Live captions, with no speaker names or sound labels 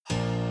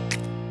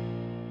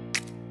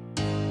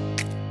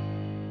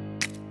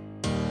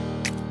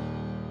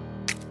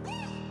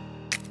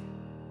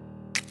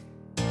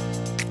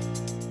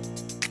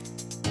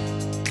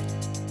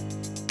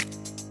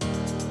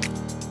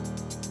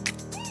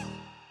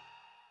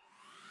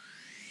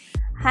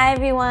Hi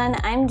everyone,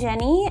 I'm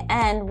Jenny,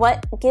 and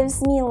what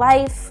gives me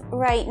life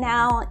right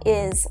now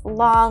is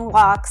long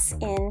walks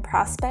in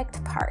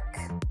Prospect Park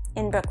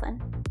in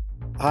Brooklyn.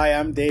 Hi,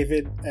 I'm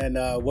David, and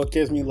what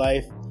gives me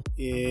life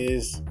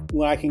is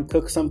when I can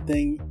cook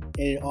something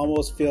and it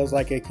almost feels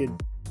like it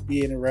could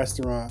be in a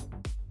restaurant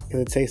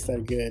because it tastes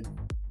that good.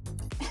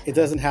 It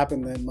doesn't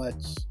happen that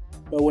much,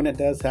 but when it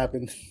does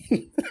happen,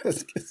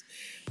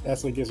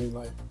 that's what gives me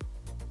life.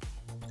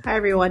 Hi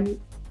everyone,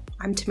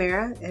 I'm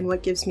Tamara, and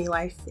what gives me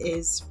life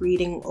is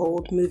reading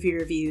old movie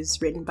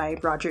reviews written by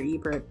Roger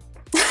Ebert.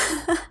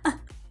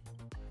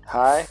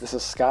 Hi, this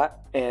is Scott,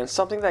 and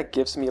something that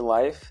gives me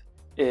life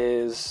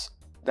is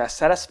that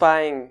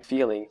satisfying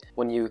feeling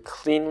when you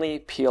cleanly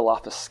peel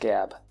off a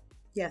scab.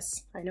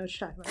 Yes, I know what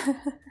you're talking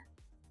about.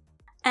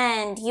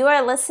 And you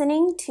are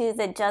listening to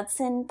the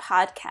Judson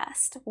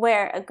Podcast,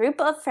 where a group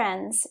of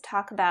friends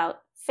talk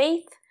about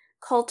faith,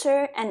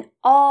 culture, and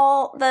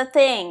all the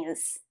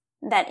things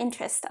that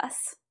interest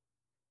us.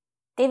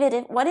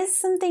 David, what is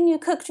something you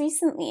cooked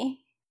recently?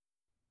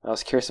 I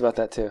was curious about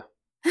that too.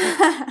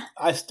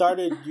 I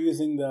started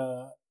using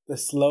the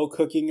slow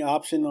cooking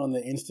option on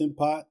the Instant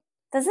Pot.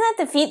 Doesn't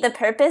that defeat the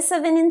purpose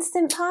of an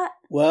Instant Pot?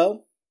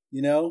 Well,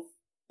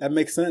 that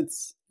makes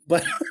sense.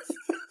 But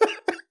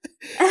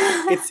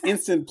it's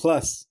Instant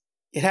Plus.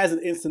 It has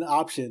an instant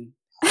option.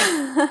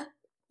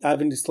 I've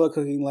been slow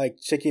cooking like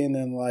chicken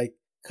and like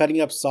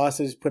cutting up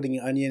sausage, putting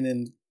an onion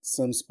and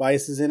some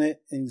spices in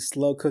it, and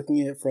slow cooking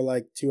it for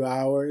like 2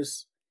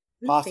 hours.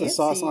 Pasta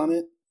sauce on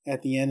it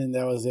at the end, and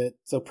that was it.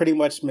 So pretty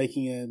much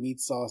making a meat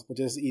sauce, but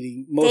just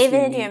eating mostly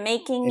David, meat you're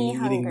making me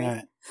hungry.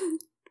 That.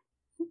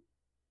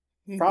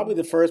 Probably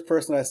the first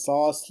person I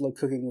saw slow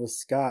cooking was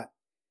Scott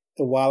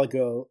a while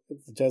ago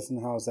at the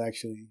Judson house,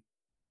 actually.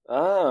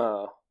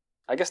 Oh,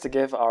 I guess to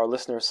give our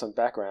listeners some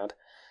background.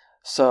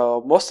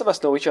 So most of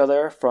us know each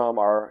other from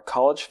our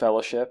college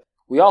fellowship.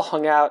 We all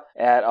hung out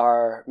at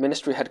our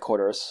ministry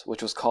headquarters,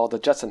 which was called the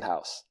Judson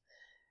House.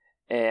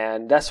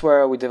 And that's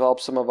where we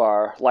developed some of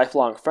our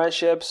lifelong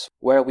friendships,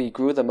 where we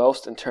grew the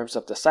most in terms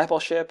of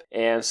discipleship.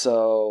 And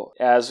so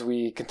as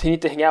we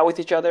continued to hang out with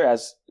each other,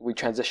 as we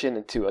transitioned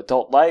into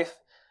adult life,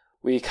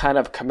 we kind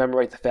of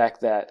commemorate the fact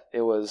that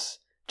it was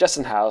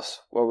Judson House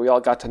where we all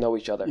got to know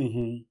each other.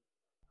 Mm-hmm.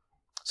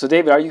 So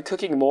David, are you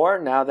cooking more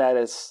now that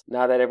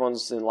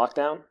everyone's in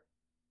lockdown?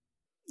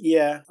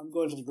 Yeah, I'm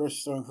going to the grocery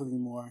store and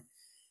cooking more.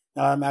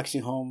 Now I'm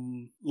actually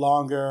home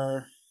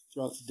longer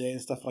throughout the day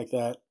and stuff like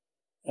that.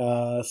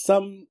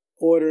 Some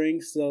ordering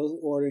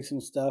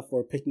some stuff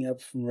or picking up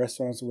from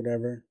restaurants or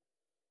whatever.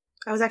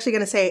 I was actually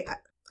going to say,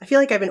 I feel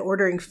like I've been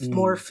ordering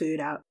more food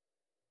out.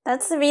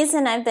 That's the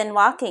reason I've been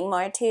walking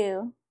more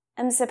too.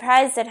 I'm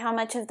surprised at how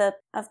much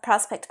of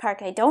Prospect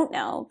Park I don't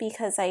know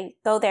because I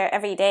go there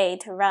every day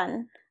to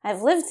run.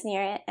 I've lived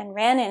near it and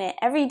ran in it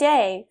every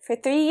day for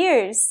 3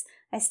 years.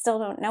 I still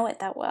don't know it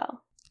that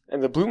well.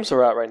 And the blooms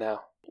are out right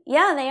now.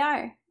 Yeah, they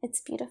are.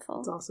 It's beautiful.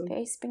 It's awesome.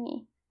 Very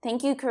springy.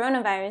 Thank you,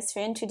 coronavirus, for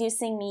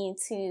introducing me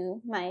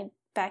to my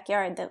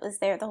backyard that was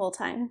there the whole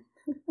time.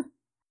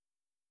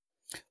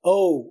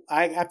 Oh,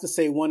 I have to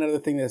say one other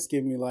thing that's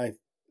given me life.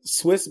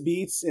 Swiss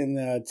Beats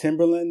and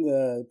Timberland,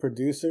 the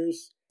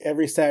producers,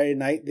 every Saturday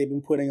night they've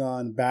been putting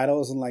on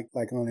battles and like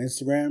on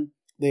Instagram.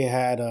 They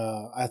had,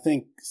 I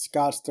think,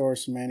 Scott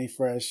Storch from Manny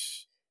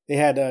Fresh. They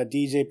had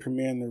DJ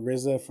Premier and the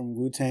RZA from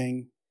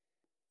Wu-Tang.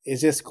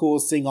 It's just cool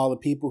seeing all the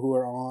people who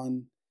are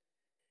on.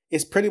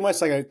 It's pretty much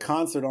like a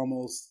concert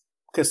almost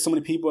because so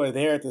many people are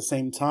there at the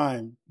same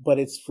time, but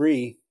it's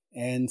free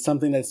and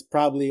something that's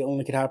probably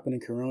only could happen in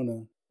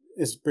Corona.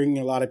 It's bringing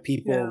a lot of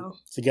people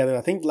together.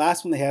 I think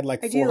last one they had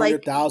like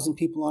 400,000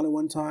 people on at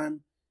one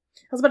time.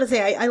 I was about to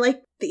say, I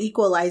like the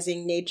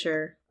equalizing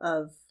nature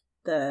of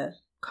the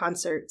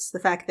concerts. The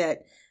fact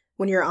that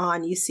when you're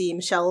on, you see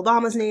Michelle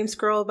Obama's name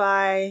scroll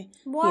by,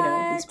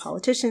 these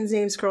politicians'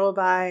 names scroll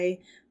by,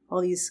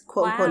 all these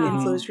quote-unquote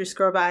influencers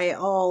scroll by,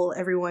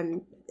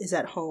 everyone is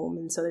at home.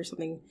 And so there's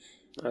something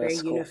very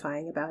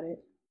unifying about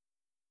it.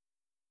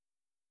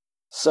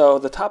 So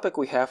the topic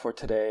we have for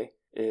today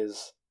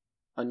is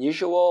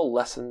Unusual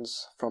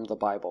Lessons from the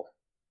Bible,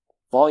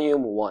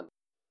 Volume 1.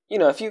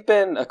 If you've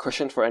been a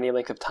Christian for any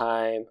length of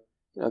time,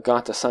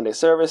 gone to Sunday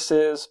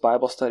services,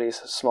 Bible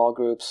studies, small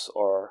groups,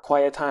 or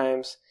quiet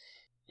times,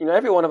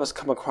 every one of us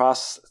come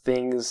across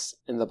things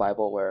in the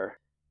Bible where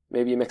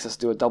maybe it makes us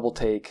do a double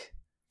take,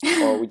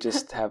 or we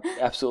just have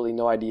absolutely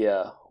no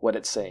idea what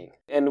it's saying.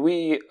 And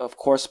we, of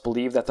course,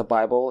 believe that the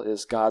Bible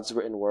is God's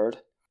written word.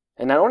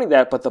 And not only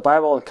that, but the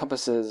Bible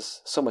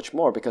encompasses so much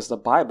more because the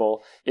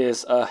Bible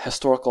is a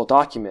historical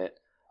document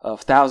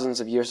of thousands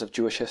of years of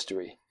Jewish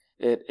history.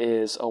 It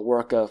is a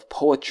work of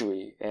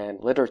poetry and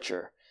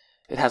literature.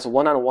 It has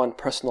one-on-one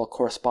personal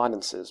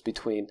correspondences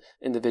between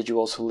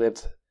individuals who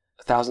lived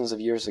thousands of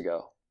years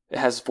ago. It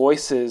has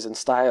voices and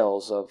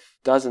styles of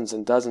dozens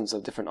and dozens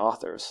of different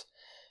authors.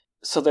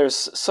 So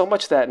there's so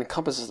much that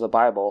encompasses the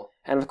Bible,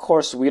 and of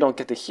course we don't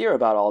get to hear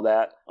about all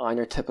that on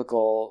your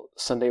typical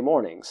Sunday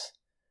mornings.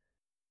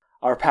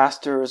 Our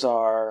pastors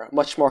are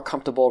much more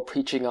comfortable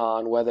preaching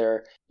on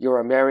whether you're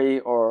a Mary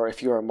or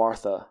if you're a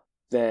Martha.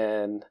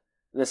 than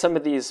some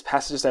of these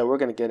passages that we're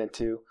going to get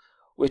into,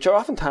 which are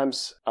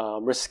oftentimes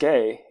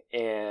risque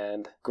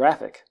and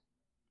graphic.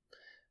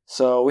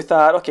 So we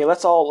thought, okay,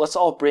 let's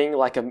all bring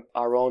like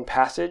our own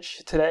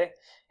passage today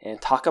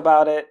and talk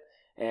about it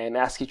and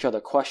ask each other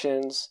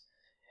questions.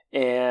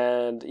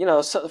 And,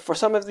 so for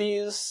some of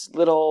these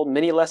little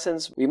mini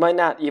lessons, we might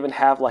not even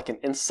have like an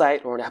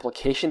insight or an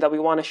application that we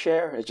want to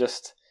share. It's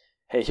just,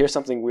 hey, here's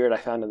something weird I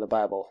found in the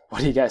Bible. What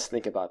do you guys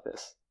think about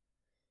this?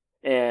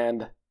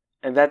 And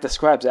that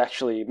describes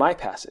actually my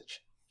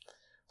passage.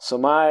 So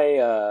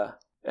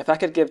if I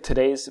could give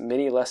today's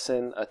mini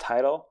lesson a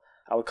title,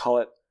 I would call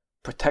it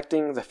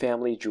Protecting the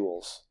Family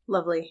Jewels.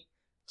 Lovely.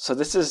 So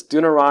this is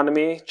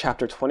Deuteronomy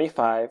chapter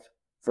 25,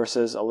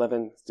 verses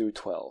 11 through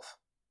 12.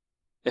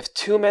 If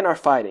two men are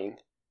fighting,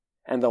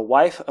 and the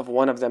wife of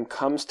one of them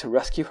comes to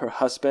rescue her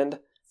husband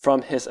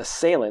from his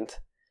assailant,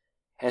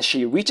 and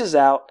she reaches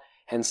out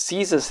and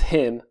seizes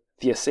him,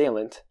 the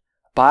assailant,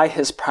 by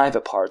his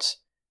private parts,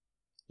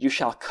 you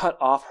shall cut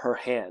off her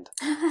hand.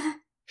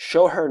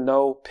 Show her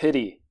no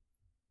pity.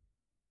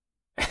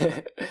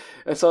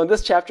 And so in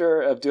this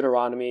chapter of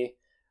Deuteronomy,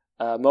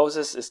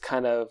 Moses is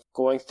kind of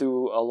going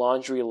through a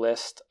laundry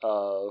list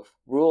of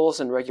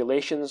rules and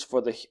regulations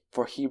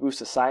for Hebrew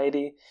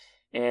society.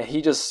 And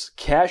he just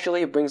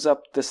casually brings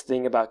up this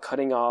thing about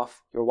cutting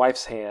off your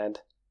wife's hand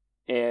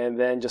and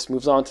then just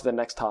moves on to the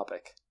next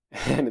topic.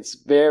 And it's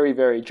very,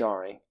 very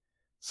jarring.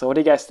 So what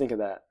do you guys think of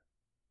that?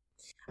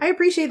 I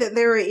appreciate that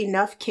there were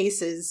enough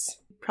cases,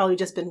 probably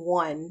just been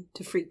one,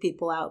 to freak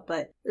people out,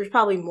 but there's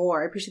probably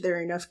more. I appreciate there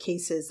are enough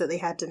cases that they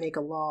had to make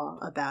a law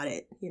about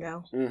it,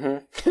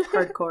 Mm-hmm.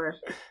 Hardcore.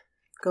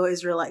 Go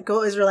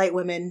Israelite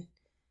women.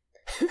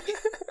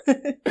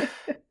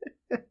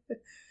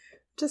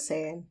 Just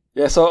saying.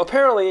 Yeah, so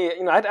apparently,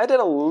 I did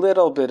a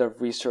little bit of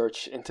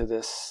research into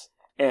this,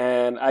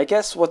 and I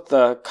guess what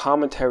the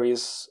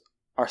commentaries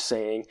are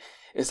saying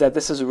is that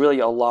this is really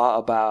a law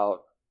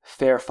about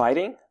fair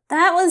fighting.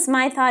 That was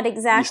my thought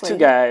exactly. These two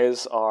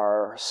guys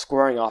are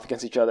squaring off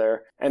against each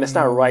other, and it's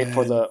not right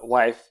for the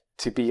wife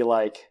to be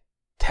like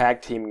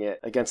tag teaming it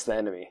against the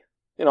enemy.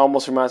 It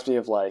almost reminds me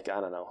of like, I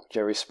don't know,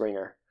 Jerry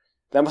Springer.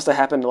 That must have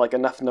happened like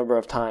enough number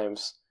of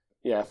times.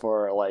 Yeah,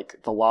 for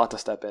like the law to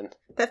step in.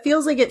 That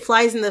feels like it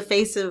flies in the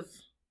face of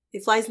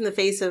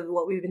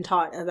what we've been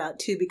taught about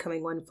two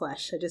becoming one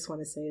flesh. I just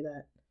want to say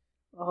that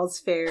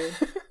all's fair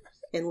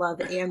in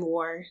love and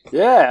war.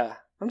 Yeah,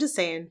 I'm just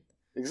saying.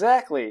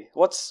 Exactly.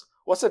 What's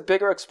a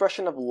bigger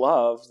expression of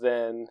love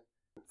than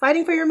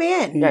fighting for your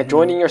man? Yeah,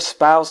 joining your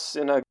spouse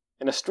in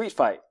a street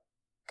fight.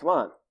 Come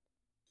on.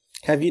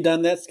 Have you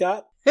done that,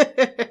 Scott?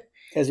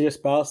 Has your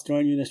spouse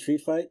joined you in a street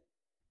fight?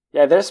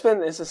 Yeah, there's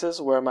been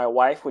instances where my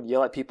wife would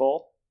yell at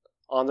people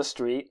on the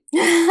street.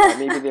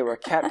 Maybe they were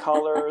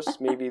catcallers,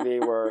 maybe they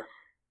were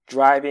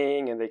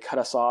driving and they cut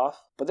us off.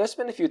 But there's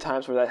been a few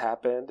times where that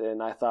happened,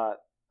 and I thought,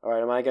 all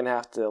right, am I going to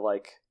have to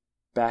like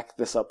back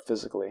this up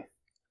physically?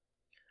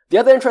 The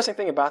other interesting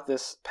thing about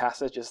this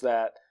passage is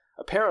that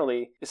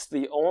apparently it's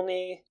the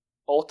only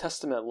Old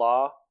Testament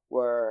law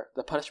where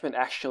the punishment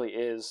actually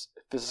is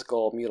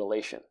physical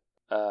mutilation.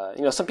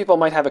 Some people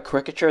might have a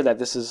caricature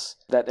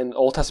that in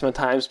Old Testament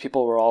times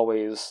people were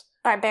always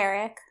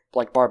barbaric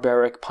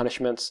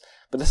punishments,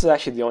 but this is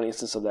actually the only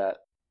instance of that.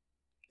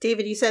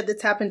 David, you said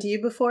that's happened to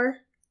you before?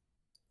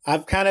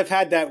 I've kind of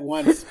had that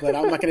once, but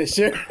I'm not going to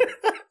share.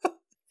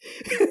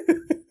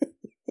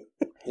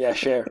 Yeah,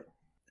 share.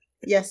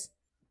 Yes.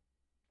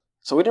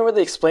 So we didn't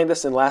really explain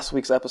this in last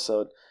week's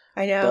episode.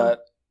 I know.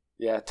 But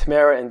yeah,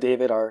 Tamara and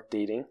David are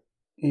dating.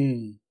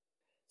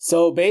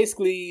 So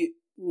basically,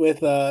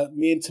 with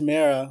me and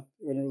Tamara,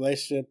 we're in a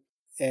relationship,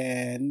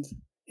 and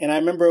I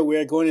remember we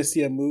were going to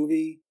see a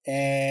movie,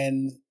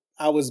 and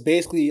I was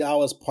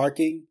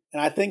parking,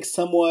 and I think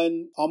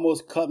someone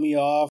almost cut me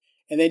off,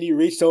 and then you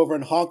reached over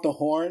and honked the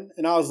horn,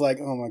 and I was like,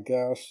 oh my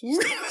gosh.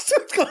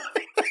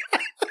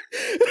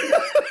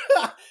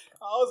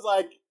 I was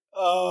like,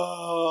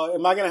 oh,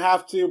 am I going to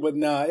have to? But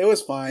no, it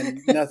was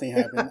fine. Nothing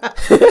happened.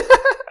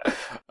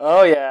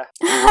 Oh, yeah.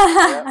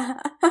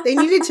 They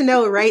needed to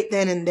know right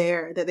then and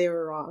there that they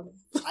were wrong.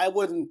 I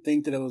wouldn't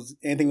think that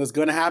anything was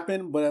going to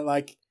happen, but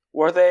like...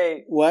 Were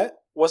they... What?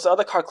 Was the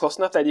other car close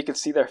enough that you could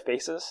see their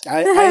faces?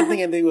 I didn't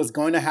think anything was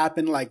going to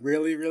happen, like,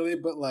 really, really,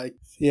 but like,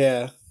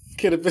 yeah.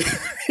 Could have been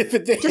if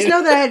it did. Just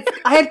know that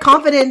I had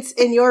confidence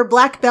in your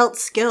black belt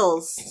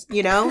skills,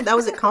 That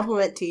was a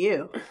compliment to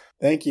you.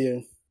 Thank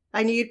you.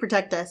 I knew you'd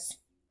protect us.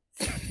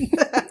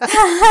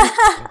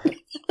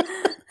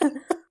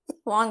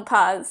 Long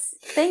pause.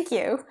 Thank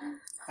you.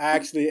 I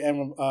actually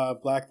am a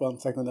black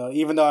belt in Taekwondo,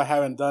 even though I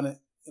haven't done it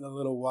in a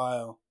little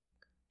while.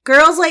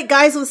 Girls like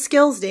guys with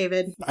skills,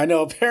 David. I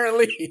know,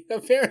 apparently.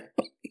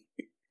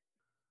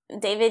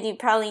 David, you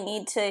probably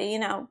need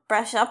to,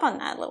 brush up on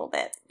that a little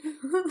bit.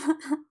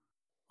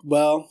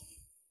 Well.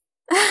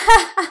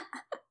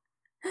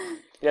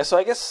 Yeah, so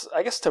I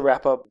guess to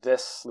wrap up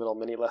this little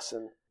mini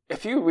lesson,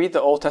 if you read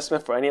the Old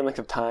Testament for any length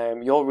of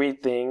time, you'll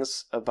read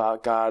things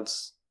about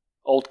God's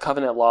Old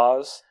Covenant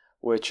laws,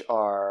 which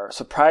are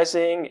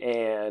surprising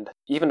and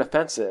even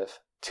offensive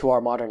to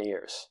our modern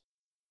ears.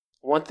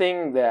 One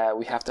thing that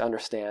we have to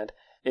understand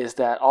is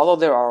that although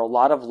there are a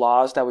lot of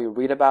laws that we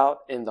read about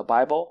in the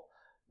Bible,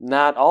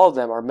 not all of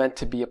them are meant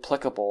to be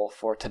applicable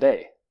for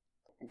today.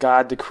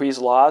 God decrees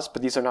laws,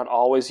 but these are not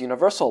always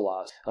universal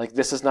laws. Like,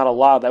 this is not a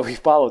law that we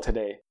follow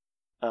today.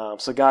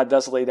 So God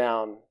does lay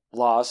down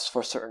laws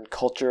for certain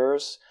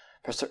cultures,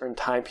 for certain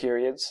time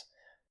periods.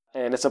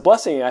 And it's a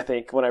blessing, I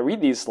think, when I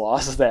read these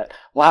laws that,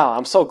 wow,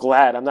 I'm so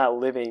glad I'm not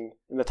living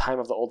in the time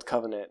of the Old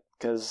Covenant,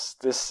 because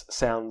this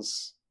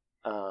sounds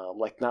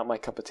like not my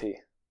cup of tea.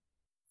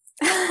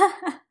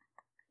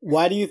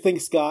 Why do you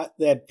think, Scott,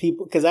 that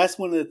people, because that's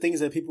one of the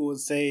things that people would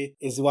say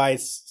is why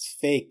it's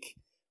fake.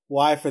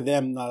 Why for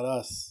them, not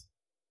us?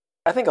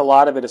 I think a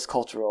lot of it is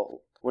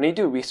cultural. When you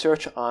do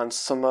research on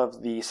some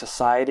of the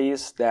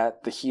societies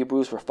that the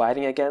Hebrews were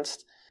fighting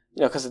against,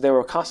 because they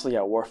were constantly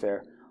at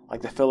warfare,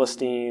 like the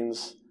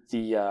Philistines,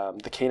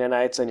 the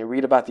Canaanites, and you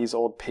read about these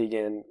old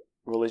pagan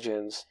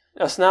religions.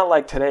 It's not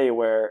like today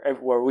where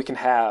we can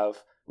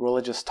have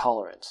religious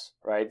tolerance,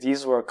 right?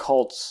 These were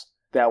cults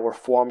that were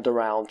formed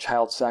around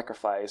child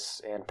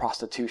sacrifice and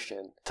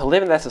prostitution. To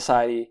live in that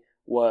society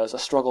was a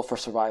struggle for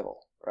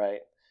survival, right?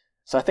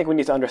 So I think we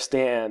need to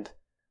understand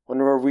when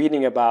we're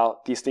reading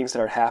about these things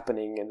that are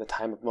happening in the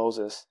time of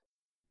Moses,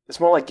 it's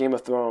more like Game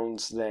of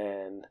Thrones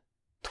than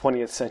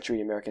 20th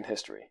century American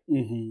history.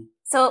 Mm-hmm.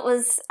 So it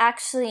was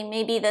actually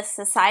maybe the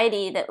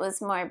society that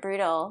was more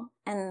brutal,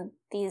 and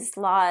these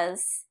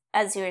laws,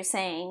 as you were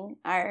saying,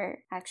 are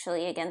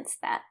actually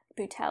against that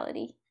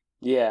brutality.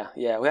 Yeah,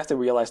 we have to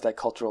realize that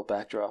cultural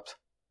backdrop,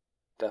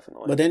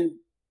 definitely. But then,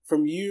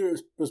 from your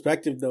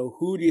perspective, though,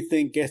 who do you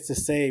think gets to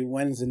say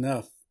when's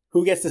enough?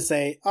 Who gets to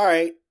say, all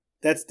right,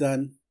 that's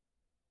done?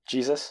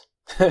 Jesus.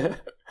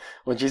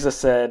 When Jesus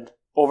said,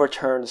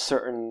 overturn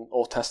certain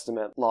Old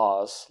Testament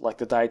laws, like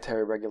the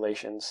dietary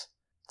regulations,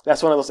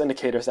 that's one of those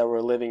indicators that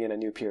we're living in a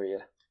new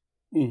period.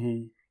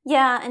 Mm-hmm.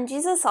 Yeah, and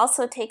Jesus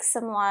also takes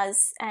some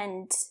laws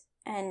and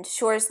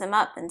shores them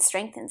up and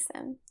strengthens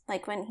them.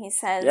 Like when he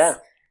says,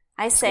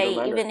 I say,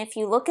 even if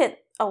you look at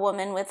a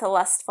woman with a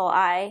lustful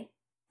eye,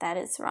 that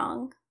is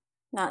wrong.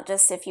 Not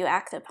just if you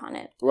act upon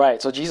it.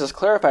 Right, so Jesus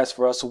clarifies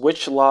for us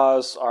which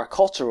laws are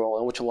cultural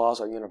and which laws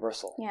are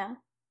universal. Yeah.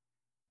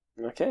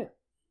 Okay.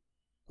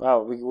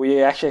 Wow,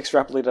 we actually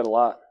extrapolated a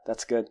lot.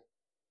 That's good.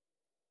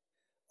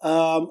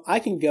 I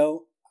can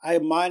go.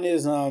 Mine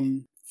is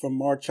from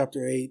Mark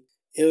chapter 8.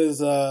 It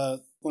was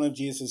one of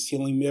Jesus'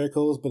 healing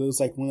miracles, but it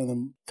was like one of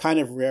the kind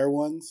of rare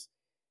ones.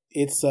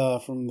 It's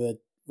from the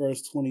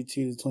verse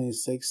 22 to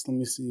 26. Let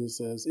me see what it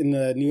says. In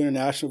the New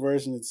International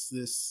Version, it's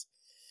this.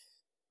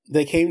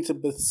 They came to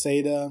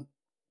Bethsaida,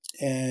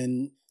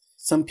 and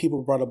some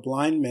people brought a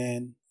blind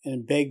man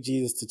and begged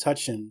Jesus to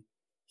touch him.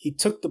 He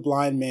took the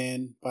blind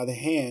man by the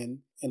hand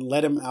and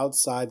led him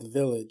outside the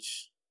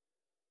village.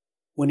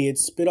 When he had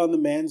spit on the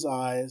man's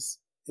eyes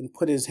and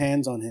put his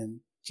hands on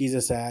him,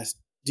 Jesus asked,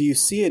 "Do you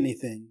see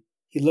anything?"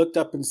 He looked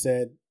up and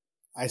said,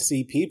 "I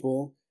see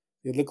people.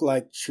 They look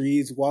like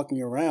trees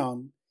walking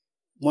around."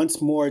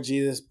 Once more,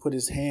 Jesus put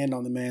his hand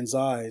on the man's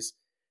eyes.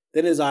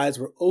 Then his eyes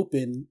were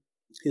open,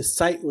 his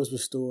sight was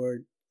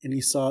restored, and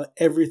he saw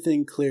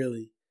everything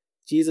clearly.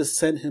 Jesus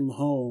sent him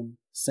home,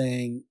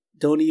 saying,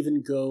 "Don't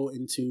even go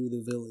into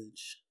the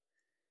village."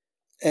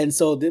 And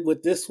so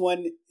with this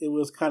one, it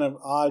was kind of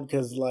odd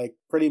because, like,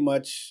 pretty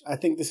much, I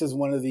think this is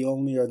one of the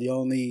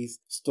only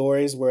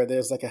stories where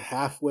there's like a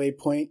halfway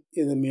point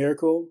in the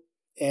miracle.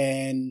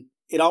 And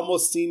it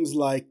almost seems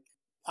like,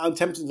 I'm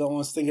tempted to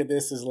almost think of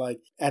this as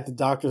like at the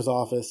doctor's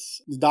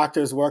office. The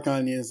doctors work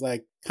on you, is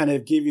like, kind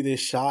of give you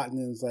this shot, and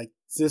then it's like,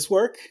 does this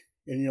work?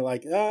 And you're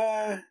like,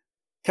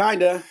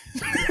 kinda.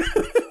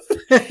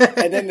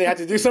 And then they have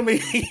to do something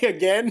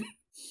again.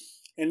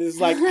 And it's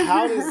like,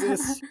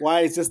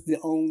 why is this the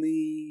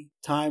only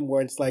time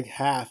where it's like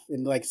half,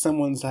 and like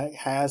someone's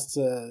has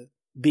to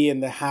be in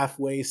the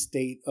halfway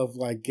state of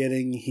like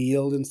getting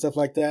healed and stuff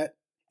like that?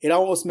 It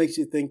almost makes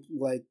you think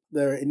like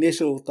their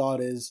initial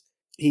thought is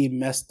he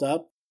messed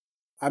up.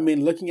 I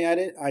mean, looking at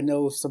it, I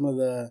know some of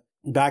the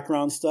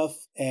background stuff,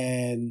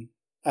 and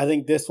I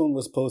think this one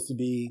was supposed to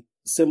be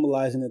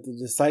symbolizing that the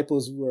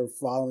disciples were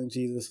following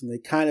Jesus and they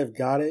kind of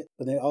got it,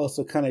 but they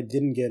also kind of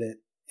didn't get it.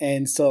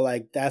 And so,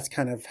 like, that's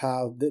kind of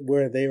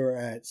where they were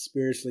at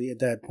spiritually at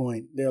that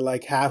point. They're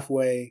like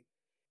halfway.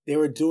 They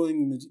were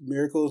doing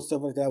miracles,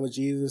 stuff like that with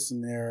Jesus,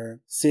 and they're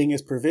seeing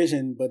his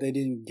provision, but they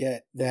didn't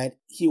get that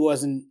he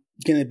wasn't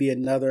going to be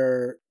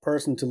another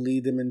person to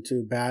lead them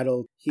into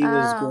battle. He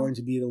was going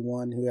to be the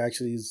one who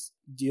actually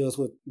deals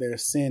with their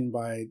sin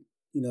by,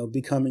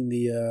 becoming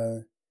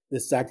the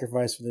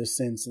sacrifice for their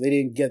sins. So they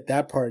didn't get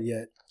that part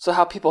yet. So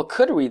how people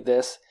could read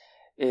this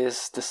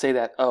is to say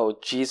that,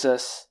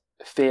 Jesus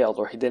failed,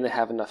 or he didn't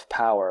have enough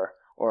power,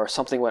 or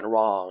something went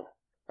wrong,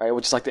 right?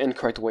 Which is like the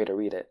incorrect way to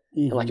read it.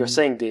 Mm-hmm. And like you're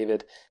saying,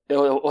 David,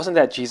 it wasn't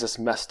that Jesus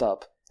messed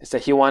up. It's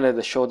that he wanted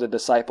to show the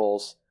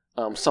disciples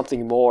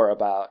something more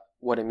about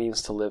what it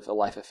means to live a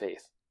life of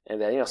faith. And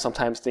that,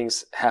 sometimes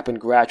things happen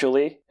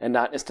gradually and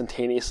not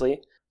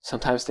instantaneously.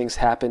 Sometimes things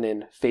happen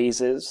in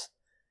phases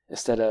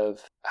instead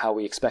of how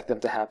we expect them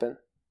to happen.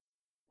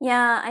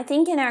 Yeah, I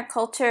think in our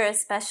culture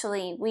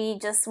especially, we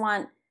just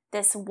want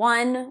this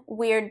one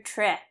weird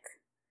trick,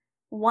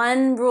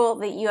 one rule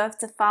that you have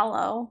to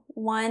follow,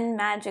 one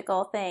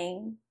magical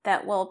thing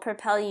that will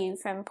propel you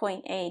from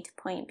point A to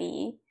point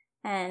B.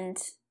 And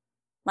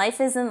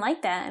life isn't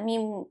like that. I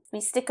mean,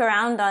 we stick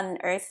around on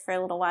Earth for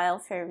a little while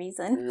for a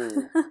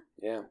reason.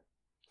 Yeah.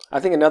 I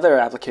think another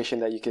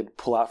application that you could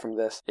pull out from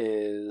this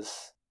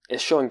is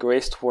showing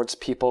grace towards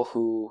people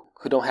who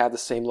don't have the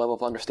same level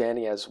of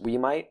understanding as we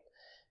might.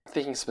 I'm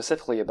thinking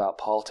specifically about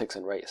politics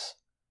and race.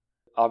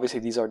 Obviously,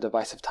 these are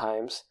divisive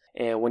times,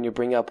 and when you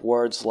bring up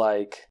words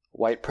like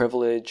white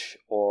privilege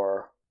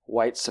or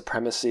white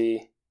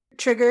supremacy...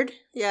 Triggered,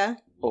 yeah.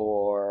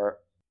 Or...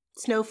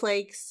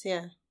 Snowflakes,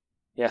 yeah.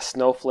 Yeah,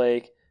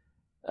 snowflake.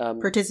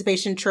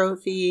 Participation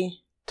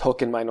trophy.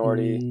 Token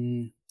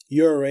minority.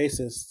 You're a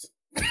racist.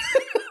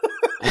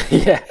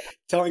 Yeah.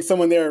 Telling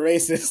someone they're a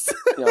racist.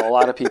 A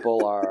lot of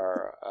people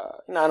are,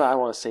 I don't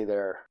want to say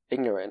they're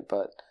ignorant,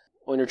 but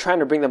when you're trying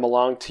to bring them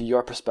along to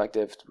your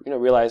perspective,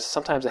 realize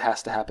sometimes it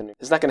has to happen.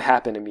 It's not going to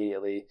happen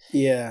immediately.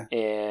 Yeah.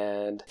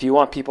 And if you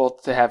want people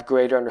to have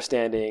greater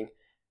understanding,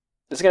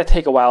 it's going to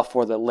take a while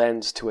for the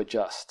lens to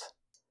adjust.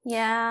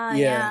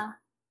 Yeah.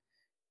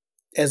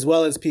 As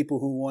well as people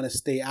who want to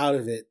stay out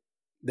of it,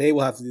 they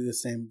will have to do the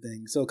same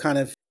thing. So kind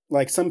of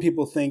like some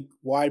people think,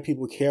 why do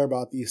people care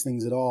about these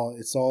things at all?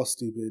 It's all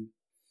stupid.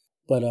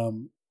 But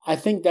I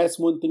think that's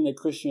one thing that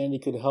Christianity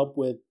could help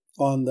with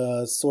on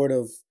the sort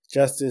of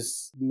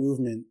justice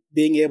movement,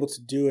 being able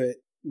to do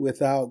it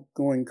without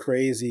going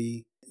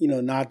crazy,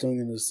 not doing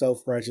it in a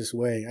self-righteous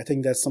way. I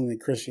think that's something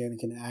that Christianity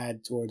can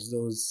add towards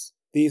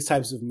these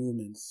types of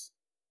movements.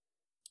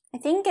 I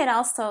think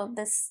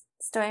this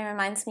story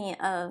reminds me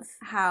of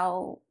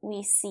how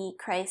we see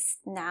Christ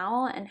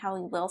now and how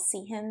we will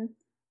see him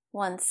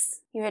once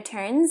he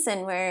returns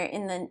and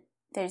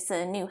there's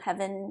a new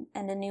heaven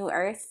and a new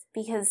earth,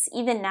 because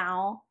even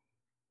now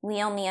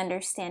we only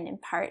understand in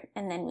part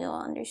and then we will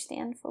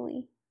understand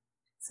fully.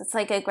 So it's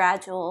like a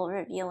gradual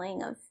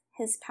revealing of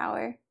his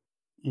power.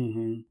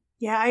 Mm-hmm.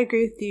 Yeah, I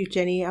agree with you,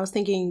 Jenny. I was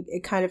thinking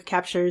it kind of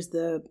captures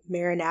the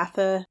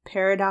Maranatha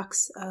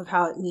paradox of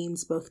how it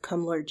means both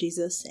come Lord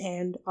Jesus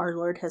and our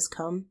Lord has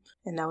come.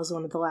 And that was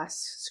one of the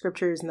last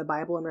scriptures in the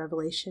Bible in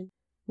Revelation,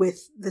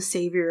 with the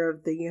Savior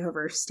of the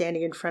universe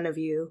standing in front of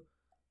you,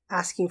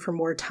 asking for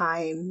more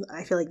time.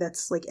 I feel like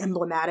that's like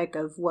emblematic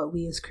of what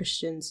we as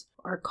Christians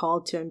are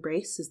called to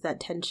embrace, is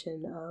that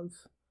tension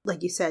of,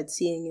 like you said,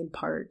 seeing in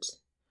part,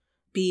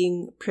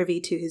 being privy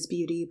to his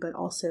beauty, but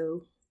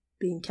also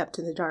being kept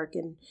in the dark,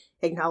 and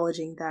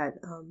acknowledging that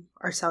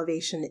our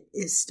salvation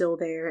is still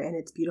there and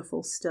it's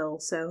beautiful still.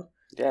 So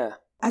yeah,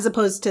 as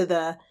opposed to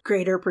the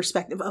greater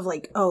perspective of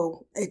like,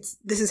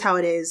 this is how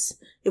it is.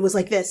 It was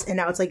like this and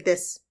now it's like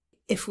this.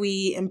 If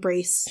we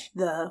embrace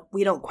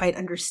we don't quite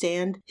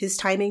understand his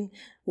timing,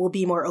 we'll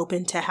be more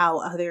open to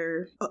how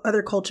other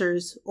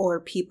cultures or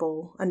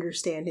people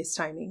understand his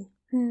timing.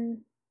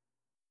 You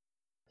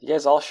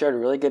guys all shared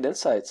really good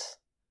insights.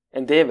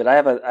 And David,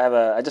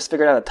 I just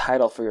figured out a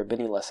title for your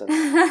mini lesson.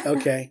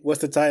 Okay, what's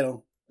the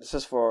title? This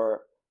is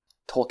for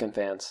Tolkien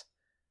fans.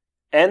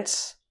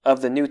 Ents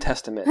of the New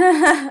Testament.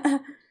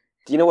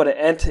 Do you know what an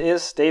ent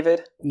is,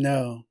 David?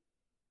 No.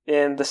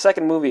 In the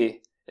second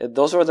movie,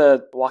 those were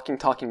the walking,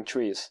 talking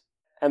trees.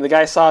 And the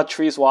guy saw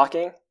trees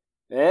walking.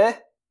 Oh,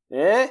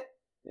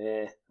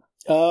 yeah.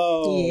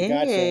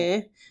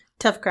 Gotcha.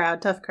 Tough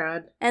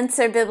crowd. Ents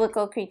are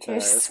biblical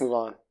creatures. Let's move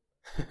on.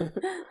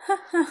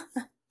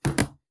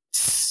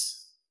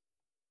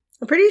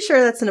 I'm pretty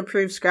sure that's an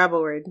approved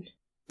Scrabble word.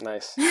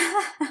 Nice.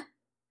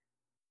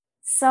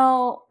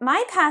 So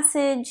my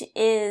passage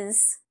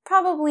is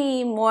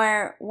probably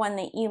more one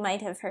that you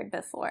might have heard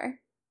before.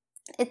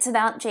 It's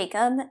about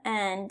Jacob,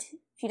 and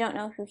if you don't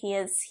know who he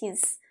is,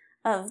 he's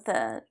of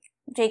the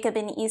Jacob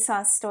and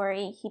Esau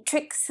story. He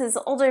tricks his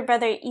older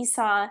brother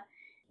Esau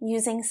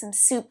using some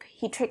soup.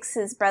 He tricks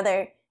his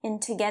brother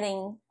into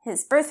getting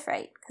his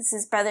birthright, because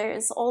his brother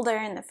is older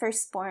and the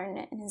firstborn,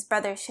 and his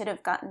brother should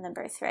have gotten the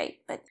birthright,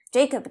 but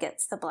Jacob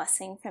gets the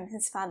blessing from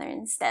his father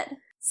instead.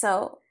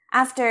 So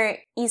after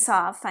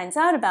Esau finds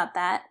out about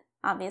that,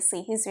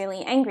 obviously he's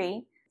really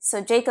angry.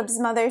 So Jacob's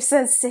mother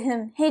says to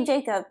him, "Hey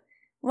Jacob,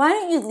 why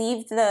don't you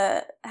leave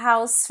the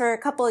house for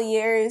a couple of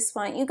years?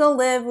 Why don't you go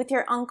live with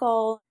your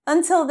uncle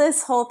until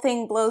this whole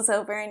thing blows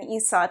over and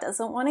Esau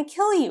doesn't want to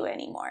kill you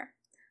anymore?"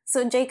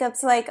 So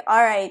Jacob's like,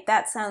 "All right,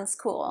 that sounds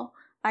cool.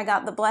 I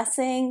got the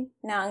blessing,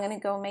 now I'm going to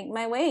go make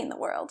my way in the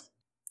world."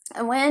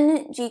 And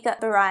when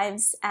Jacob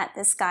arrives at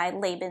this guy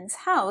Laban's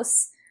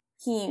house,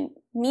 he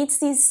meets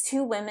these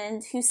two women,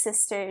 two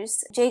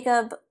sisters.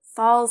 Jacob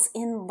falls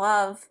in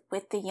love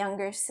with the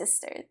younger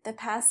sister. The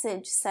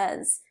passage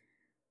says,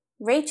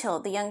 Rachel,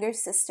 the younger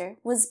sister,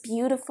 was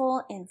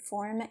beautiful in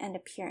form and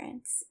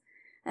appearance.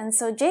 And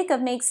so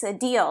Jacob makes a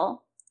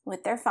deal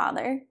with their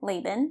father,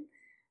 Laban,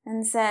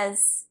 and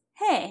says,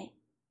 "Hey,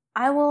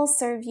 I will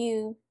serve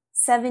you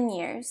 7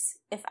 years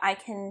if I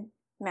can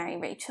marry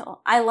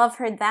Rachel. I love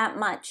her that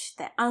much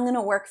that I'm going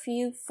to work for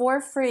you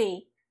for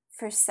free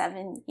for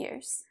 7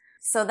 years."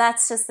 So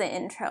that's just the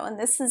intro, and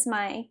this is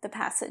the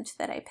passage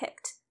that I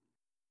picked.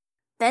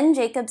 Then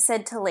Jacob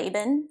said to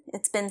Laban,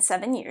 it's been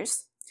 7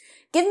 years,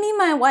 "Give me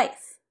my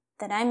wife,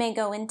 that I may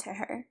go into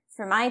her,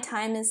 for my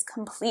time is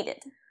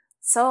completed."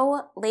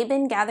 So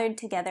Laban gathered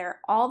together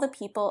all the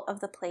people of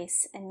the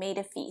place and made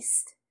a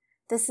feast.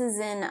 This is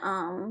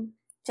in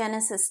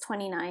Genesis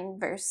 29,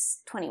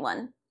 verse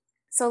 21.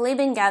 So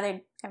Laban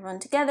gathered everyone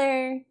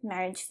together,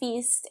 marriage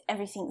feast,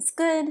 everything's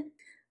good.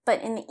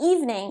 But in the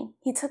evening,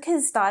 he took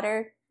his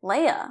daughter,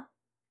 Leah,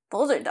 the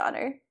older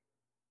daughter,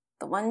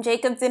 the one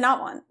Jacob did not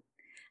want,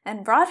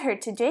 and brought her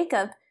to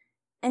Jacob,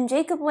 and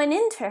Jacob went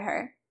into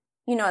her.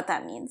 You know what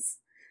that means.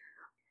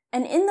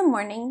 And in the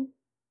morning,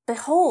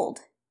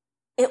 behold,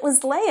 it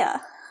was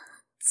Leah.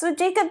 So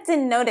Jacob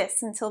didn't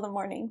notice until the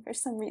morning for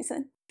some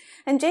reason.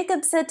 And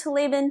Jacob said to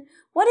Laban,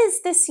 "What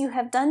is this you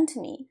have done to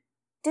me?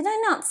 Did I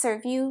not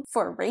serve you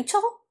for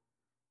Rachel?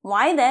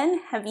 Why then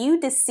have you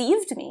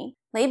deceived me?"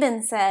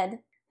 Laban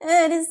said,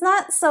 "It is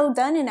not so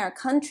done in our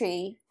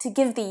country to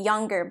give the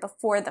younger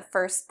before the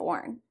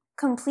firstborn.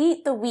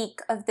 Complete the week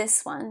of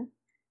this one,"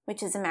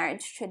 which is a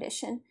marriage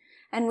tradition,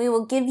 "and we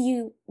will give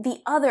you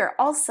the other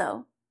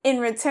also, in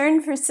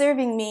return for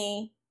serving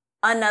me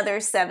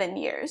another 7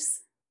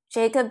 years."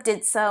 Jacob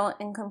did so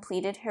and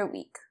completed her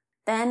week.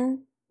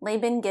 Then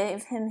Laban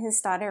gave him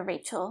his daughter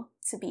Rachel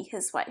to be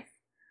his wife.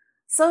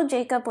 So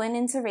Jacob went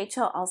into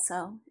Rachel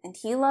also, and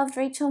he loved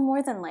Rachel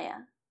more than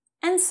Leah,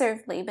 and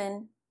served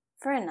Laban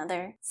for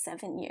another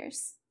 7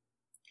 years.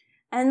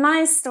 And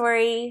my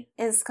story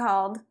is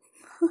called,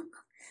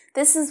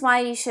 "This is why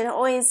you should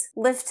always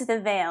lift the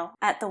veil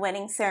at the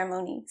wedding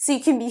ceremony, so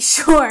you can be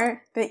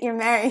sure that you're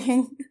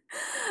marrying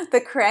the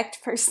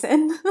correct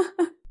person."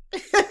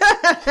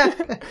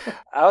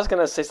 I was going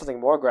to say something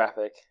more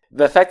graphic.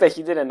 The fact that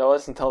he didn't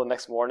notice until the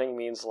next morning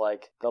means,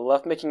 like, the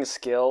lovemaking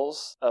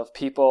skills of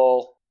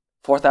people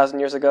 4,000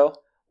 years ago,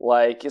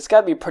 like, it's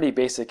got to be pretty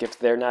basic if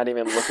they're not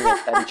even looking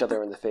at each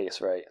other in the face,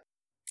 right?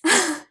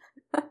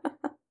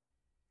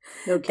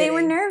 No kidding. They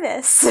were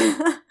nervous.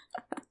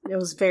 It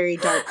was very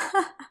dark.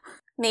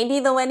 Maybe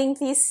the wedding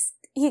feast,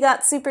 he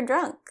got super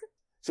drunk.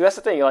 See, that's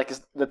the thing. Like,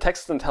 the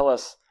text doesn't tell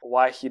us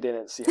why he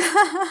didn't see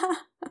her.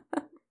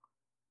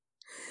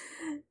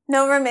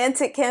 No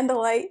romantic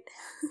candlelight.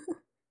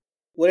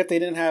 What if they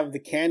didn't have the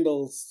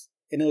candles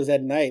and it was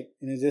at night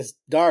and it's just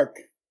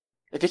dark?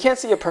 If you can't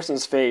see a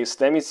person's face,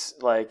 that means,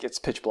 like, it's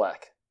pitch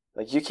black.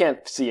 Like, you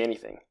can't see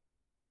anything.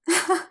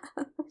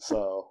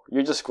 So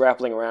you're just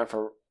grappling around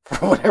for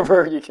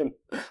whatever you can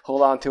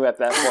hold on to at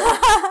that point.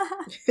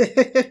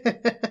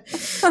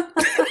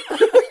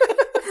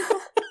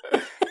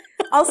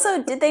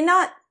 Also, did they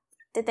not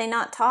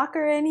talk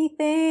or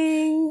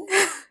anything?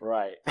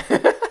 Right.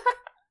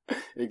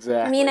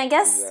 Exactly. I mean, I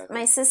guess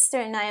my sister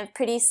and I have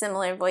pretty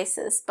similar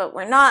voices, but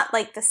we're not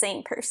like the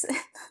same person.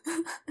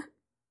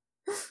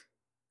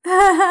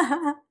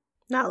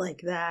 Not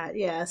like that.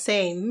 Yeah,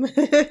 same.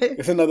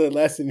 There's another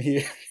lesson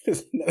here.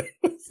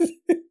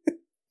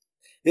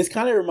 This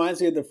kind of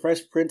reminds me of the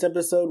Fresh Prince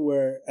episode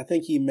where I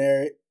think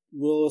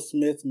Will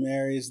Smith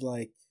marries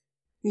like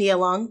Nia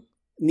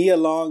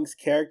Long's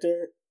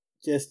character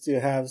just to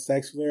have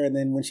sex with her, and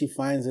then when she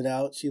finds it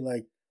out, she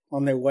like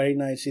on their wedding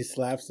night she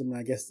slaps him, and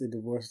I guess they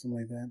divorced him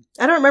like that.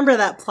 I don't remember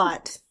that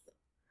plot.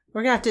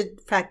 We're gonna have to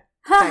fact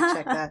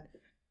check that.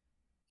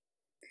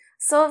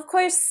 So of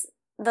course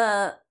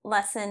the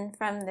lesson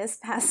from this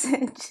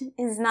passage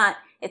is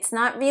it's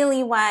not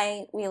really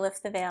why we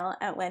lift the veil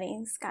at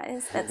weddings,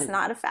 guys. That's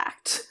not a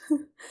fact.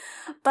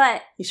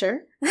 But you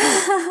sure?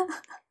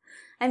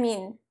 I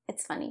mean,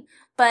 it's funny.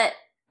 But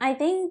I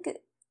think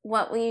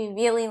what we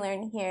really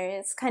learn here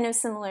is kind of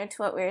similar to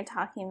what we were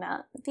talking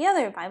about with the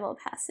other Bible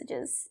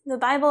passages. The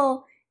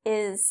Bible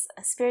is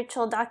a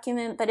spiritual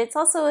document, but it's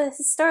also a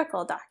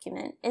historical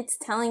document. It's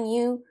telling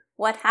you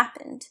what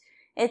happened.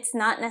 It's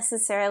not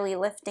necessarily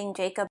lifting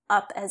Jacob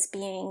up as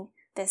being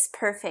this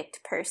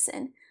perfect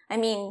person. I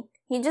mean,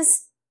 he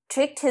just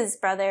tricked his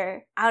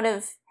brother out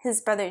of his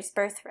brother's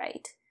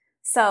birthright.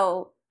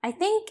 So I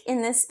think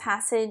in this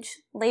passage,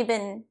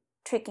 Laban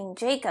tricking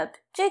Jacob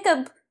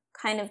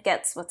kind of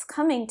gets what's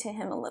coming to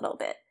him a little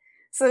bit.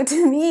 So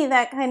to me,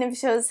 that kind of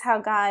shows how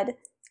God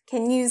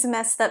can use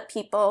messed up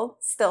people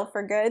still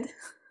for good.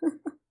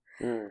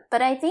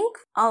 But I think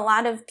a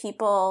lot of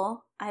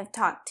people I've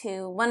talked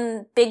to,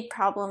 one big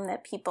problem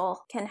that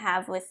people can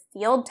have with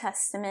the Old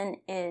Testament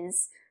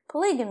is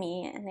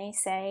polygamy. And they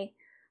say,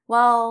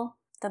 well,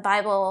 the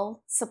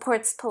Bible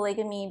supports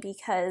polygamy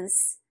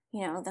because,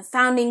 the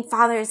founding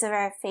fathers of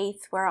our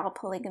faith were all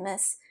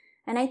polygamous.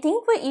 And I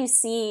think what you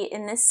see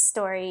in this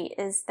story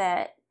is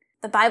that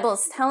the Bible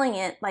is telling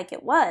it like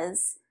it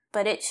was,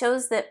 but it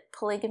shows that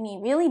polygamy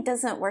really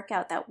doesn't work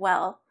out that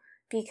well,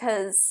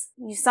 because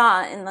you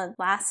saw in the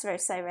last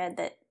verse I read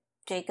that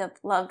Jacob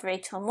loved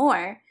Rachel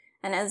more.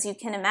 And as you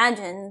can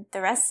imagine, the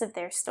rest of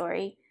their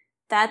story,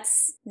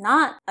 that's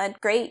not a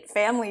great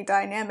family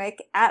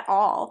dynamic at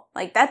all.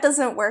 Like, that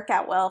doesn't work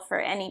out well for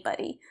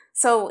anybody.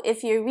 So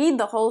if you read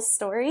the whole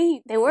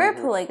story, they were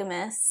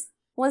polygamous.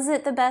 Was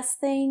it the best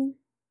thing?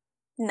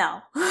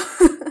 No.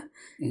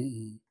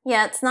 Mm-mm.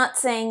 Yeah, it's not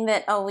saying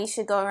that, we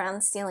should go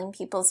around stealing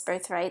people's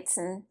birthrights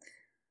and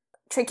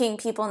tricking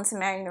people into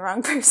marrying the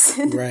wrong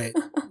person. Right.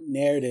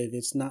 Narrative.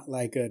 It's not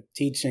like a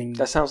teaching.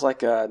 That sounds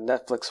like a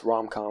Netflix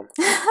rom-com.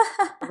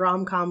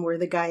 Rom-com where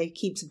the guy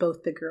keeps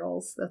both the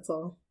girls. That's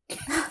all.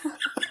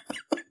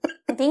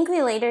 I think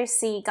we later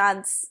see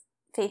God's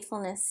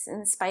faithfulness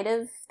in spite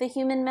of the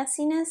human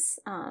messiness,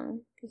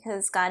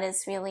 because God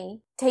is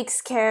really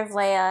takes care of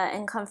Leia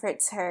and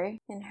comforts her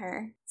in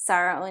her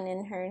sorrow and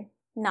in her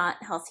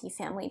not healthy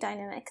family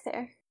dynamic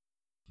there.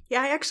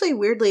 Yeah, I actually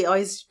weirdly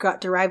always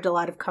derived a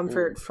lot of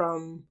comfort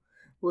from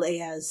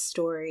Leia's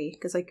story,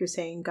 because like you're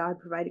saying, God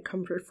provided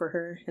comfort for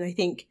her. And I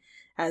think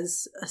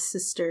as a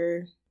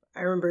sister,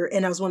 I remember,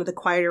 and I was one of the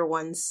quieter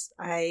ones,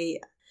 I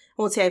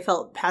won't say I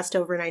felt passed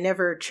over, and I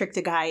never tricked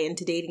a guy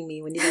into dating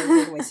me when you guys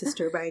were my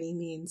sister by any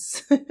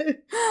means.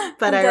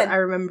 But I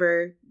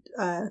remember,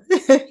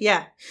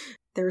 yeah,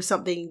 there was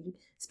something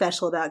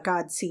special about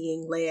God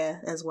seeing Leia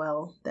as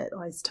well that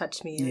always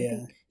touched me. Yeah. I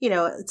think,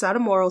 it's not a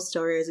moral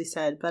story, as we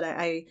said, but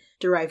I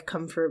derive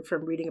comfort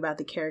from reading about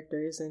the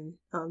characters and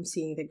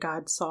seeing that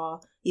God saw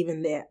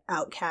even the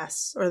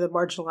outcasts or the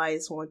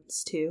marginalized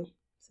ones too.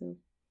 So.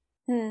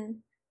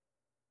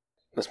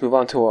 Let's move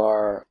on to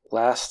our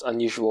last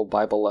unusual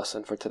Bible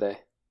lesson for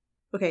today.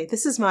 Okay,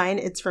 this is mine.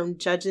 It's from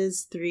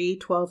Judges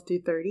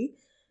 3:12-30.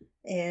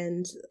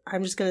 And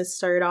I'm just going to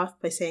start off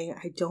by saying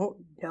I don't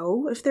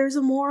know if there's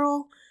a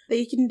moral that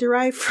you can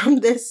derive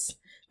from this,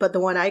 but the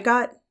one I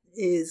got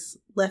is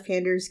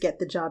left-handers get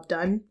the job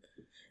done.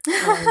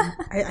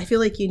 I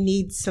feel like you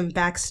need some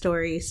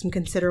backstory, some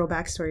considerable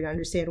backstory to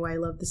understand why I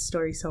love this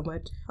story so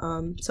much.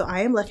 So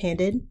I am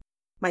left-handed.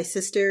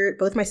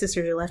 Both my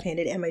sisters are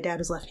left-handed, and my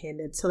dad is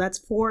left-handed. So that's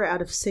 4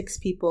 out of 6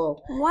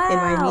 people in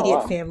my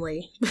immediate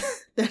family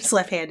that's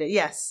left-handed.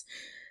 Yes.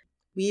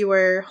 We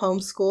were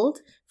homeschooled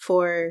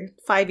for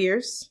 5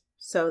 years.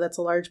 So that's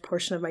a large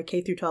portion of my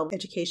K through 12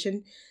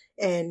 education.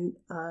 And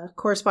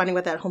corresponding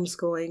with that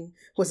homeschooling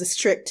was a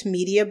strict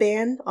media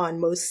ban on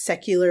most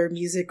secular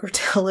music or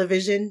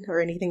television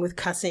or anything with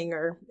cussing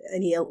or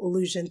any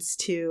allusions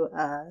to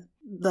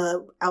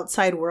the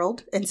outside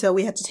world. And so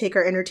we had to take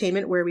our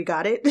entertainment where we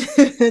got it.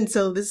 And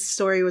so this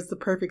story was the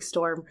perfect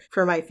storm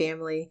for my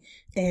family.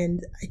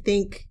 And I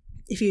think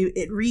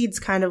it reads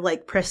kind of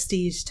like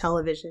prestige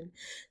television.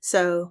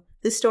 So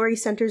this story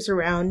centers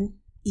around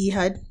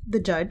Ehud, the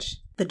judge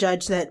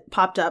that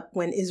popped up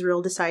when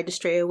Israel decided to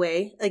stray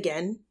away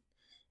again.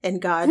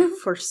 And God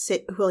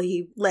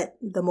he let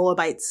the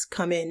Moabites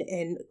come in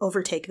and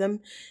overtake them.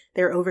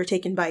 They're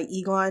overtaken by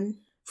Eglon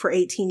for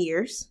 18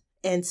 years.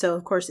 And so,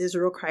 of course,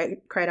 Israel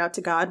cried out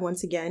to God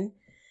once again.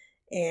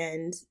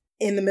 And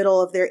in the middle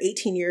of their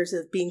 18 years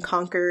of being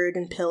conquered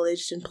and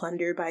pillaged and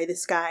plundered by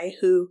this guy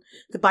who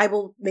the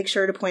Bible makes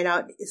sure to point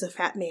out is a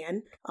fat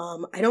man.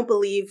 I don't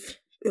believe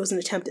it was an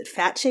attempt at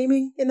fat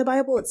shaming in the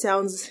Bible. It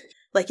sounds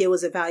like it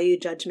was a value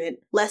judgment,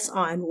 less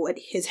on what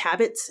his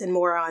habits and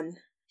more on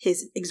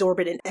his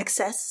exorbitant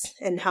excess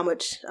and how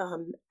much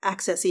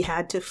access he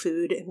had to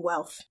food and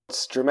wealth.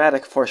 It's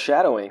dramatic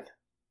foreshadowing.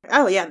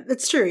 Oh, yeah,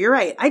 that's true. You're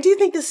right. I do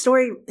think this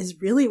story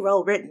is really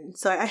well written,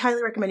 so I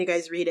highly recommend you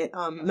guys read it.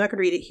 I'm not going to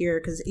read it here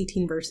because it's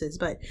 18 verses,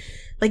 but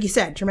like you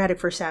said, dramatic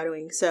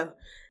foreshadowing. So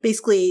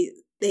basically,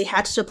 they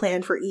hatched a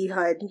plan for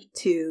Ehud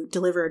to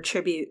deliver a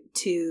tribute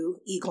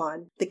to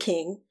Eglon, the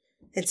king.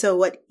 And so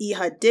what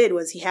Ehud did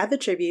was he had the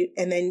tribute,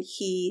 and then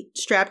he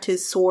strapped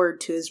his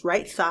sword to his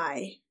right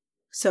thigh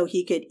so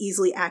he could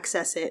easily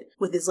access it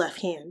with his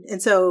left hand.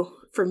 And so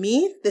for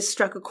me, this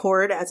struck a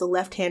chord as a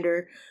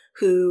left-hander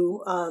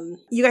who,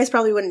 you guys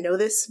probably wouldn't know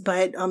this,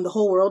 but the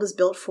whole world is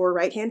built for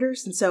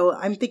right-handers. And so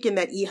I'm thinking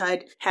that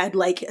Ehud had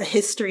like a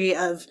history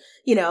of,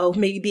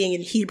 maybe being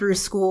in Hebrew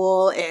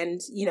school and,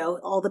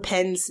 all the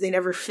pens, they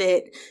never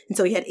fit. And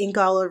so he had ink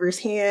all over his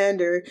hand,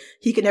 or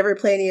he could never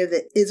play any of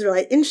the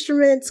Israelite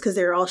instruments because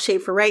they were all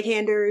shaped for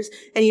right-handers.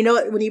 And you know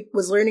what? When he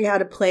was learning how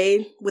to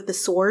play with the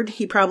sword,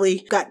 he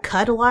probably got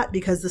cut a lot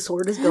because the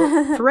sword is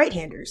built for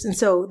right-handers. And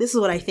so this is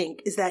what I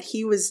think, is that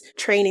he was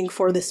training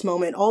for this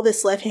moment. All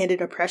this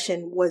left-handed oppression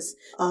was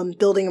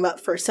building him up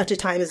for such a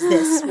time as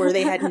this, where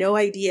they had no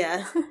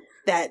idea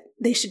that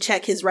they should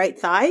check his right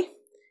thigh,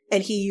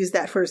 and he used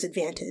that for his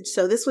advantage.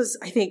 So this was,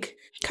 I think,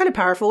 kind of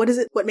powerful. What is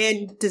it? What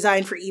man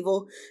designed for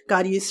evil,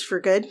 God used for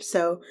good.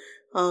 So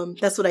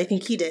that's what I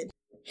think he did.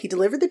 He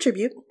delivered the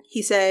tribute.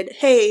 He said,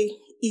 "Hey,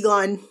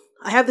 Eglon,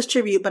 I have this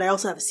tribute, but I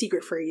also have a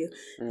secret for you."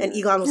 And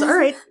Eglon was all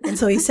right. And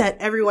so he set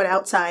everyone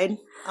outside.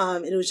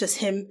 It was just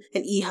him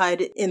and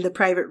Ehud in the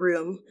private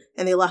room,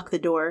 and they locked the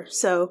door.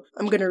 So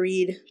I'm going to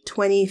read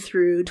 20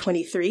 through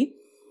 23.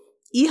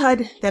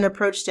 Ehud then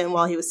approached him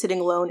while he was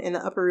sitting alone in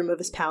the upper room of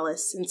his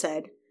palace and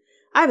said,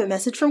 "I have a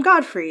message from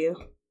God for you."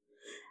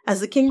 As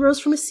the king rose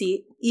from his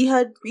seat,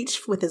 Ehud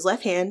reached with his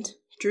left hand,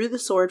 drew the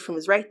sword from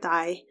his right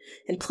thigh,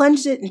 and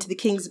plunged it into the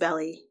king's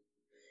belly.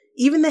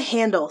 Even the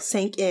handle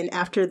sank in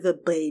after the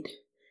blade,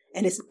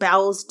 and his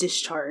bowels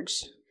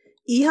discharged.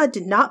 Ehud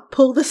did not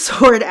pull the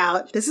sword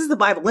out. This is the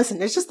Bible.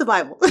 Listen, it's just the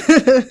Bible.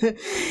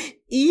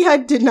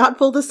 Ehud did not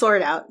pull the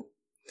sword out.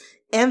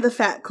 and the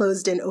fat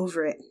closed in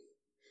over it.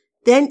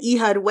 Then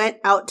Ehud went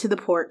out to the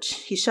porch.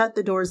 He shut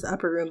the doors of the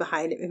upper room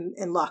behind him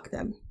and locked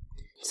them.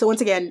 So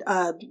once again,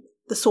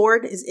 the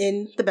sword is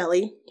in the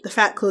belly, the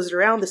fat closed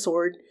around the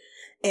sword,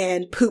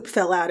 and poop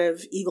fell out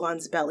of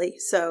Eglon's belly.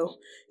 So,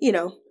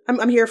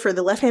 I'm here for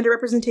the left-handed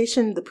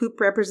representation, the poop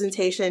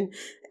representation,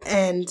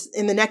 and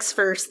in the next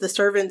verse, the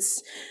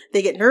servants,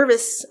 they get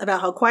nervous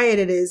about how quiet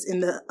it is in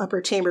the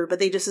upper chamber, but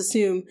they just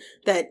assume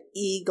that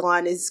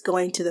Eglon is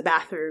going to the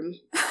bathroom.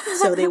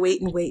 So they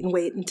wait and wait and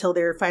wait until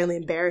they're finally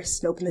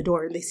embarrassed and open the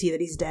door and they see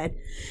that he's dead.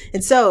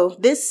 And so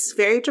this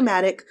very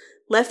dramatic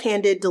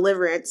left-handed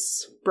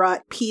deliverance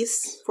brought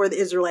peace for the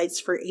Israelites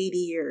for 80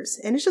 years.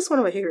 And it's just one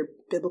of my favorite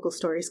biblical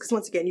stories because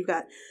once again, you've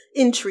got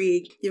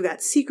intrigue, you've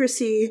got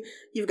secrecy,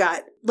 you've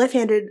got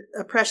left-handed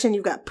oppression,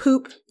 you've got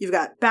poop, you've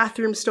got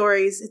bathroom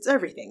stories. It's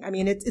everything. I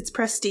mean, it's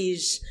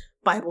prestige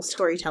Bible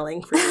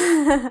storytelling for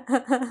you.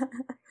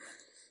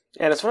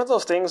 And it's one of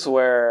those things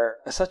where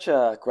it's such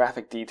a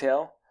graphic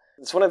detail.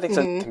 It's one of the things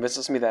that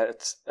convinces me that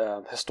it's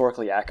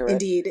historically accurate.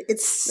 Indeed.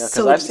 It's so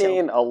because I've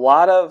seen a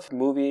lot of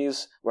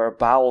movies where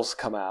bowels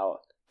come out.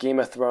 Game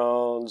of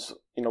Thrones,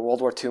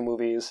 World War II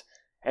movies,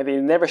 and they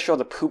never show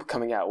the poop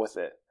coming out with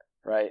it,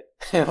 right?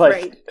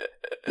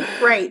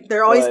 Right.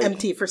 They're always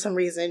empty for some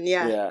reason,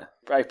 yeah. Yeah.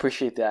 I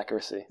appreciate the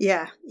accuracy.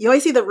 Yeah. You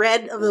always see the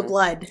red of the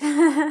blood.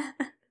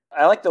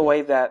 I like the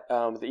way that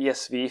the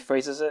ESV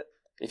phrases it.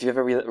 If you've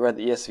ever read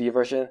the ESV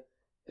version,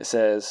 it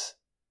says,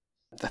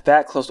 "The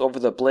fat closed over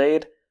the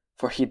blade,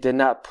 for he did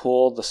not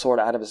pull the sword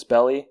out of his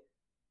belly,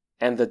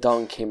 and the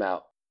dung came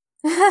out."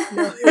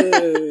 That's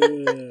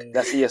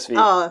ESV.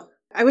 Oh,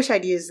 I wish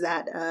I'd used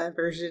that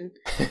version.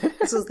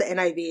 This was the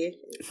NIV.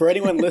 For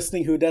anyone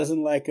listening who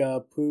doesn't like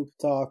poop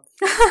talk,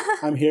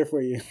 I'm here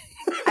for you.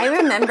 I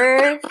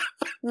remember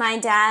my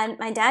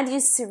dad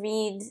used to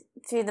read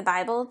through the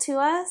Bible to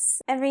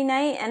us every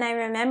night, and I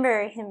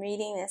remember him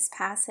reading this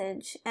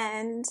passage,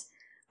 and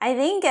I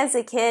think as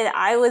a kid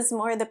I was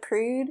more the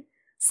prude.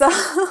 So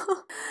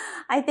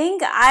I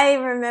think I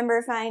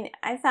remember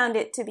I found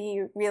it to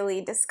be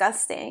really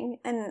disgusting.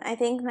 And I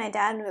think my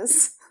dad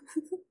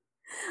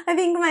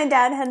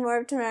had more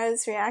of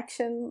Tamara's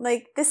reaction.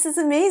 Like, this is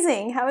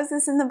amazing. How is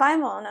this in the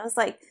Bible? And I was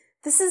like,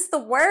 this is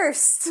the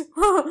worst.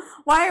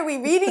 Why are we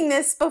reading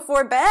this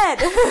before bed?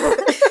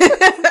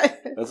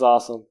 That's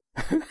awesome.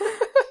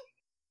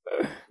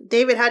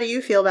 David, how do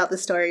you feel about the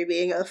story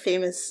being a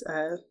famous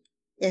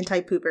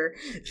anti-pooper?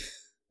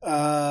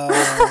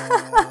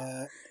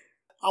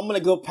 I'm going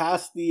to go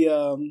past the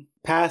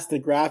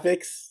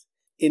graphics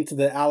into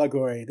the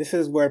allegory. This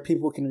is where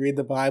people can read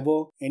the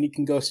Bible and you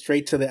can go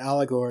straight to the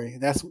allegory.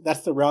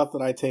 That's the route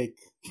that I take.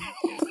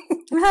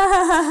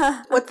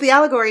 What's the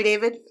allegory,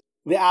 David?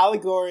 The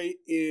allegory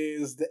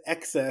is the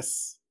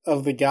excess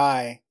of the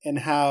guy and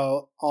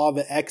how all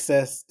the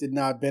excess did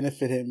not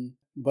benefit him,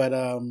 but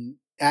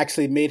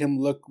actually made him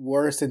look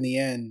worse in the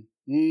end.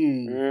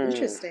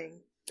 Interesting.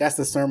 That's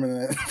the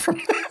sermon.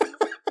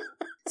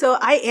 So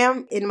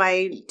in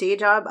my day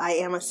job, I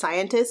am a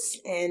scientist,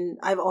 and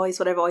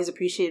what I've always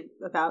appreciated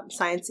about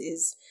science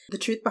is the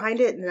truth behind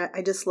it. And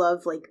I just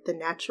love the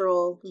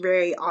natural,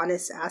 very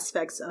honest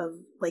aspects of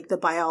the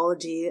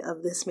biology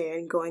of this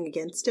man going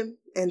against him.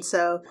 And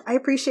so I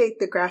appreciate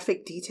the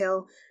graphic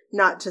detail,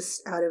 not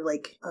just out of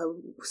a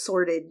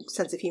sordid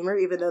sense of humor,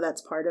 even though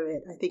that's part of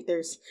it. I think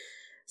there's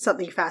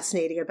something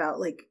fascinating about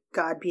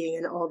God being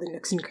in all the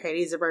nooks and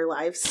crannies of our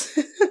lives.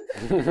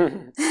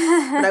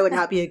 But I would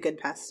not be a good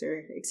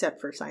pastor, except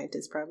for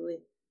scientists, probably.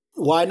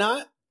 Why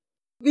not?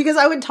 Because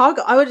I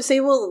would say,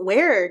 well,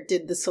 where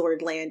did the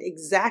sword land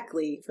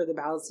exactly for the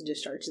bowels to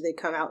discharge? Did they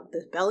come out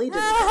the belly?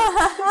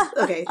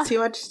 Okay, too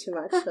much.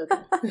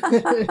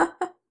 Okay.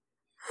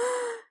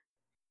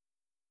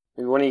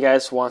 Maybe one of you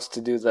guys wants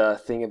to do the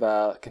thing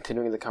about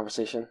continuing the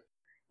conversation?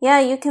 Yeah,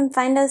 you can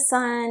find us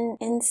on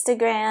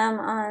Instagram,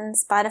 on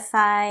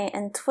Spotify,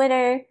 and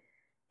Twitter.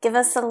 Give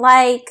us a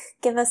like,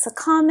 give us a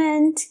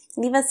comment,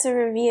 leave us a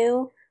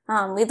review.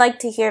 We'd like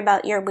to hear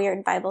about your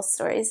weird Bible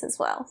stories as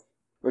well.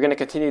 We're going to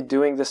continue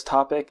doing this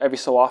topic every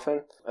so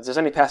often. If there's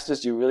any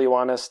passages you really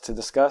want us to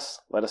discuss,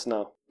 let us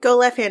know. Go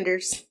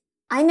left-handers.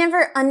 I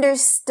never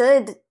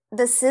understood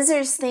the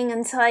scissors thing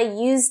until I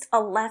used a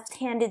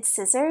left-handed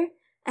scissor.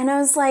 And I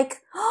was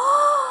like,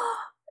 oh,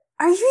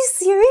 are you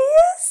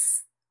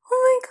serious?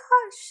 Oh my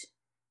gosh.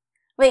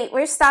 Wait,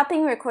 we're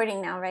stopping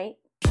recording now, right?